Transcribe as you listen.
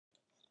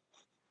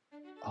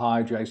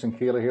Hi, Jason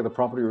Keeler here, the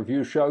Property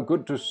Review Show.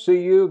 Good to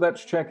see you.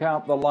 Let's check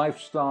out the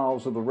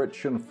lifestyles of the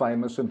rich and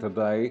famous in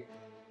today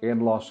in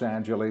Los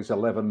Angeles,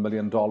 $11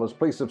 million.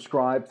 Please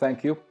subscribe,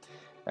 thank you,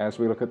 as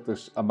we look at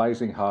this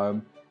amazing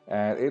home.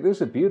 And it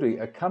is a beauty,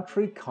 a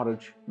country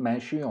cottage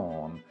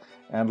mansion.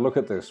 And look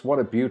at this, what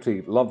a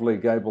beauty, lovely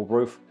gable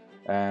roof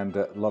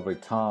and lovely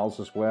tiles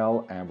as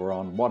well. And we're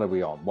on, what are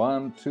we on?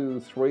 1, 2,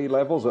 3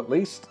 levels at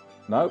least?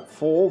 No,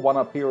 4, one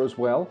up here as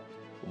well.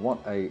 What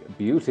a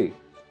beauty.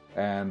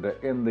 And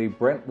in the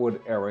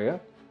Brentwood area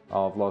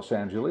of Los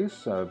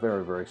Angeles,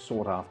 very, very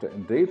sought after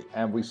indeed.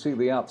 And we see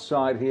the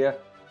outside here.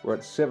 We're at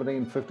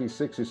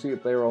 1756. You see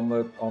it there on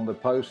the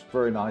post.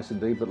 Very nice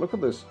indeed. But look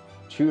at this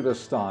Tudor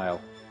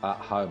style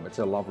home. It's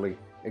a lovely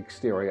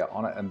exterior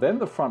on it. And then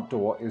the front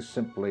door is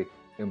simply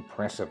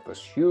impressive. This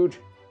huge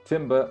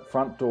timber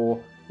front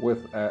door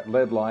with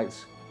LED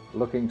lights,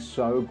 looking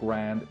so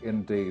grand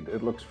indeed.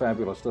 It looks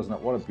fabulous, doesn't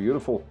it? What a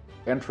beautiful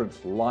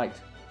entrance light.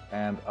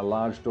 And a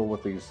large door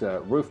with these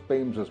roof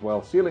beams as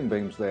well, ceiling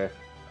beams there,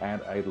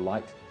 and a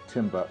light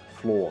timber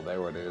floor.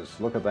 There it is.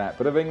 Look at that.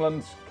 Bit of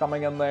England's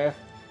coming in there,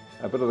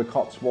 a bit of the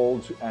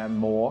Cotswolds and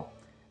more.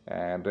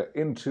 And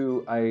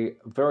into a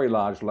very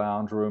large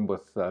lounge room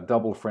with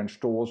double French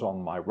doors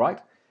on my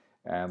right.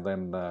 And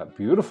then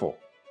beautiful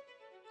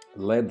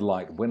LED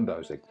light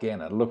windows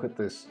again. And look at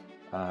this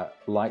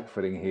light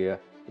fitting here.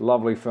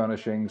 Lovely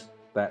furnishings,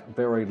 that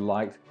very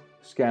light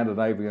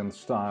Scandinavian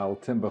style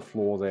timber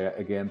floor there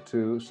again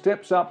too.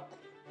 Steps up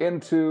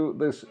into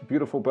this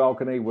beautiful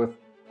balcony with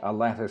a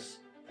lattice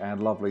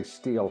and lovely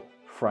steel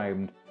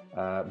framed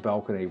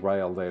balcony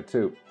rail there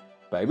too.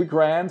 Baby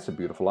grand, some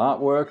beautiful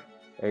artwork.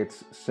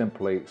 It's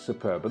simply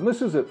superb. And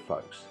this is it,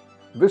 folks.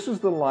 This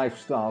is the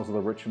lifestyles of the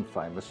rich and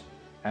famous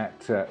at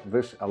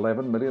this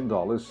 $11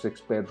 million,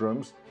 6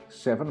 bedrooms,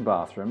 7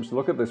 bathrooms.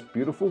 Look at this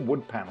beautiful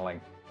wood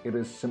paneling. It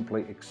is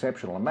simply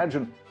exceptional.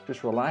 Imagine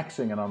just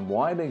relaxing and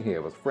unwinding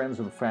here with friends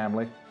and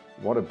family.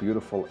 What a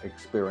beautiful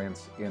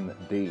experience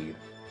indeed.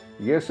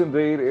 Yes,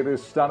 indeed, it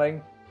is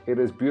stunning. It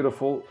is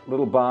beautiful.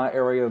 Little bar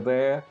area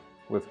there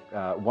with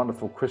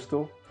wonderful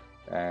crystal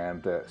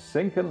and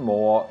sink and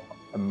more.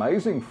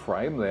 Amazing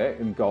frame there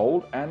in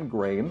gold and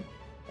green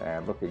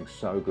and looking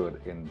so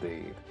good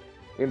indeed.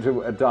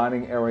 Into a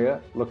dining area,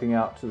 looking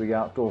out to the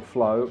outdoor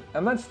flow.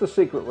 And that's the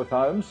secret with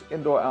homes,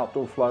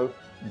 indoor-outdoor flow.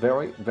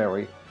 Very,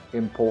 very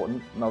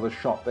important. Another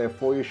shot there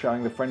for you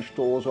showing the French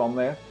doors on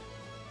there.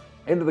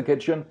 Into the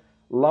kitchen,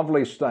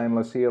 lovely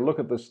stainless here. Look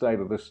at the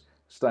state of this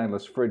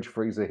stainless fridge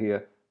freezer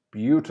here.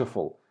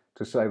 Beautiful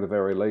to say the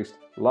very least.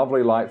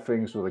 Lovely light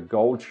fittings with a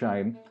gold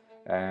chain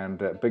and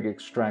a big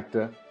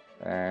extractor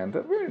and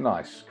very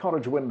nice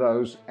cottage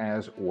windows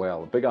as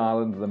well. Big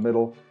island in the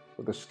middle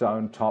with a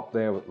stone top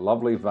there with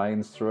lovely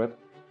veins through it.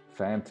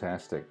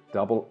 Fantastic.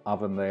 Double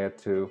oven there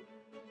too.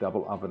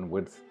 Double oven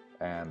width.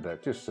 And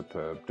just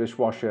superb.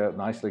 Dishwasher,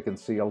 nicely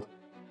concealed,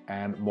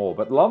 and more.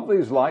 But love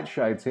these light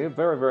shades here.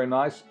 Very, very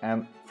nice.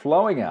 And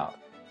flowing out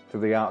to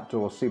the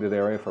outdoor seated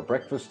area for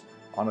breakfast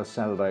on a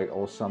Saturday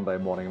or Sunday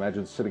morning.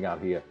 Imagine sitting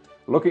out here,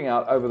 looking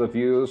out over the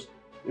views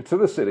to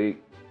the city.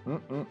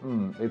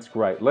 It's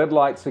great. LED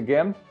lights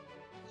again.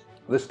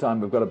 This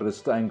time we've got a bit of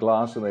stained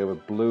glass in there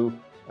with blue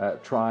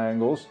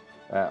triangles,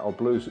 or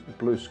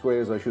blue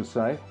squares, I should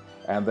say.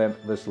 And then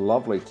this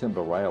lovely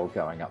timber rail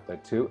going up there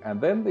too. And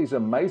then these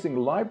amazing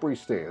library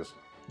stairs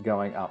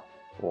going up,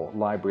 or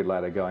library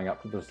ladder going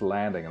up to this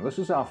landing. And this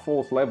is our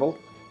 4th level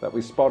that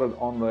we spotted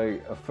on the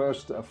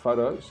first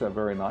photo. So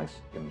very nice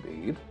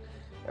indeed.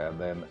 And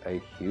then a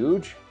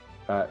huge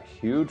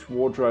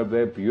wardrobe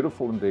there.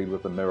 Beautiful indeed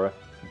with the mirror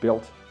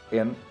built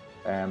in.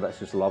 And that's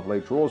just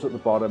lovely. Drawers at the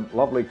bottom,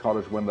 lovely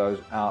cottage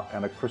windows out,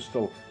 and a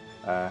crystal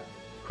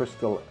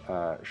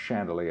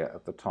chandelier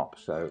at the top.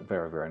 So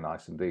very, very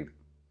nice indeed.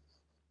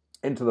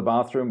 Into the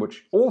bathroom,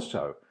 which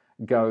also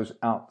goes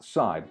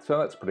outside. So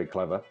that's pretty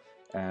clever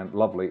and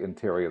lovely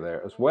interior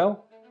there as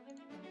well.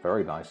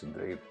 Very nice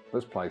indeed.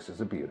 This place is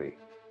a beauty.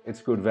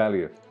 It's good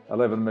value.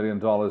 $11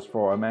 million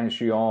for a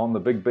mansion, the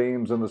big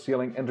beams in the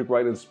ceiling,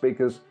 integrated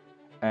speakers,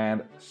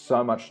 and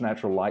so much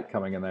natural light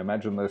coming in there.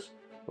 Imagine this,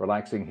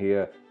 relaxing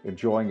here,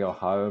 enjoying your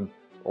home,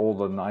 all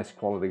the nice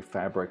quality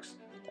fabrics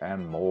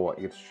and more.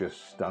 It's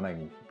just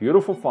stunning.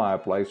 Beautiful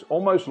fireplace,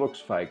 almost looks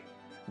fake.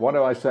 Why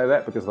do I say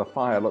that? Because the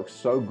fire looks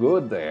so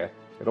good there.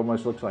 It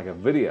almost looks like a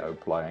video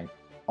playing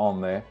on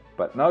there.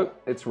 But no,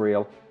 it's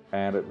real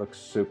and it looks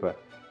super.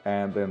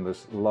 And then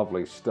this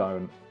lovely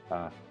stone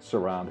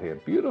surround here.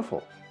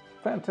 Beautiful.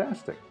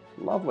 Fantastic.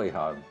 Lovely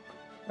home.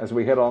 As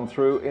we head on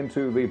through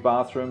into the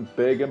bathroom,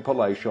 big and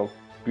palatial.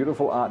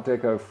 Beautiful Art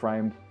Deco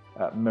framed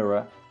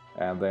mirror.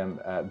 And then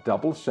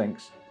double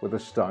sinks with a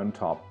stone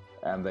top.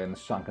 And then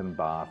sunken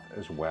bath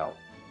as well.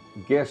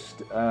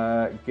 Guest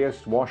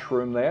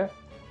washroom there.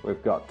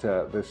 We've got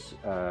this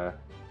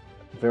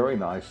very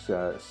nice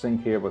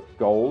sink here with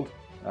gold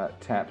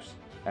taps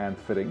and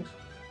fittings,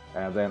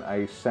 and then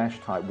a sash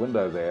type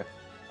window there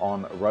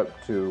on rope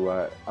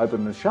to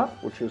open and shut,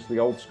 which is the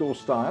old school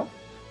style,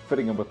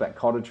 fitting in with that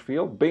cottage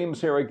feel.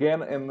 Beams here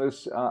again in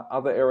this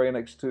other area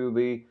next to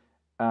the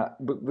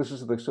But this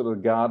is the sort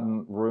of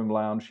garden room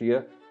lounge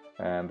here,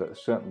 and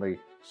certainly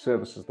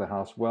services the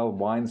house well.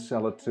 Wine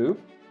cellar too.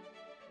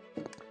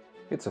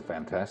 It's a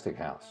fantastic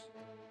house.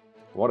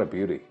 What a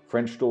beauty.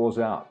 French doors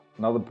out.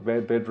 Another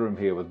bedroom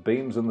here with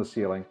beams in the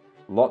ceiling.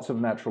 Lots of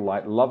natural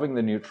light. Loving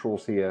the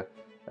neutrals here.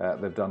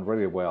 They've done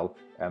really well.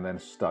 And then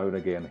stone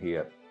again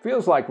here.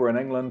 Feels like we're in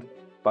England,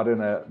 but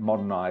in a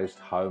modernized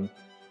home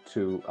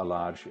to a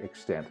large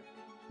extent.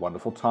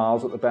 Wonderful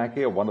tiles at the back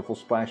here. Wonderful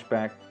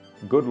splashback.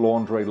 Good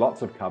laundry.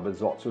 Lots of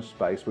cupboards. Lots of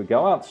space. We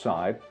go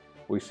outside.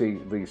 We see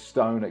the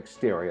stone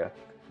exterior,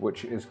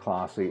 which is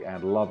classy,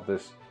 and love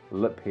this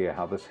lip here,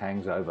 how this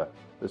hangs over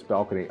this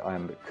balcony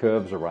and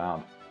curves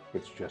around.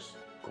 It's just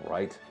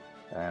great.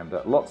 And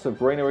lots of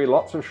greenery,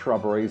 lots of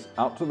shrubberies,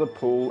 out to the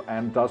pool,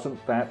 and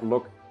doesn't that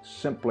look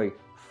simply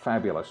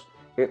fabulous?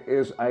 It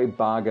is a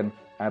bargain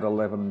at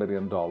 $11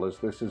 million.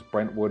 This is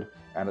Brentwood,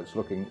 and it's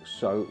looking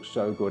so,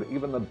 so good.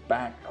 Even the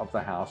back of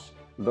the house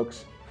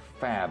looks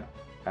fab,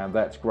 and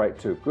that's great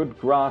too. Good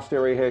grass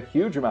area here,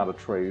 huge amount of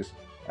trees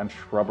and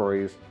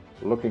shrubberies,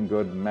 looking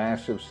good.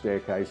 Massive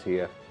staircase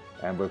here,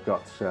 and we've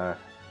got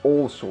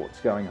all sorts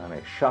going on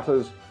here.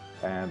 Shutters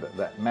and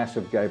that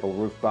massive gable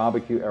roof,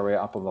 barbecue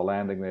area up on the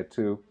landing there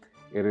too.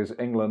 It is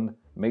England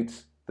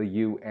meets the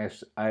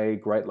USA.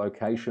 Great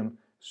location,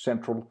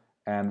 central,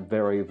 and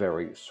very,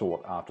 very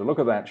sought after. Look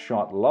at that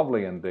shot,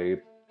 lovely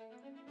indeed.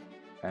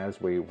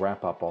 As we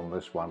wrap up on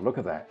this one, look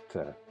at that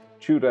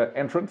Tudor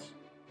entrance,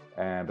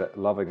 and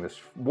loving this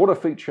water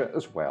feature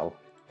as well.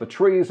 The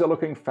trees are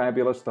looking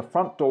fabulous. The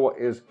front door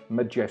is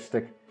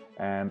majestic,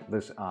 and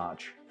this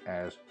arch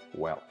as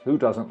well. Who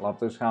doesn't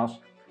love this house?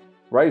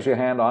 Raise your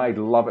hand. I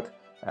love it.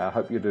 I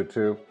hope you do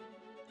too.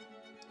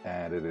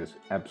 And it is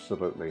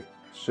absolutely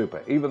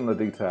super. Even the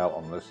detail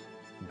on this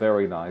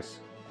very nice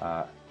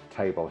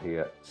table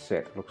here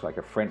set. Looks like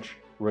a French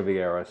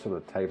Riviera sort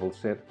of table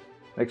set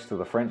next to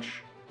the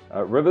French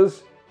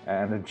rivers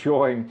and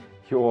enjoying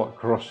your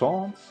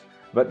croissants.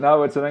 But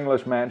no, it's an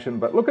English mansion.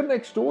 But look at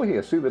next door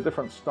here. See the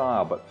different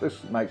style. But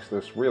this makes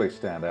this really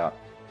stand out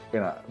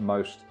in a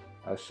most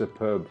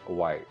superb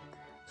way.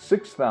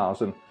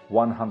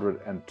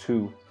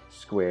 6,102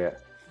 square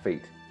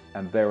feet.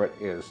 And there it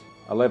is,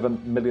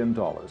 $11 million.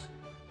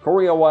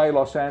 Korea Way,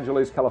 Los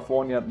Angeles,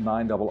 California,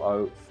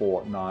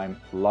 90049.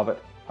 Love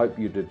it. Hope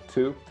you did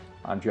too.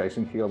 I'm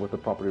Jason Keel with the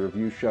Property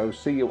Review Show.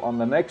 See you on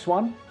the next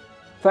one.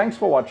 Thanks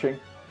for watching.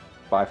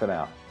 Bye for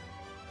now.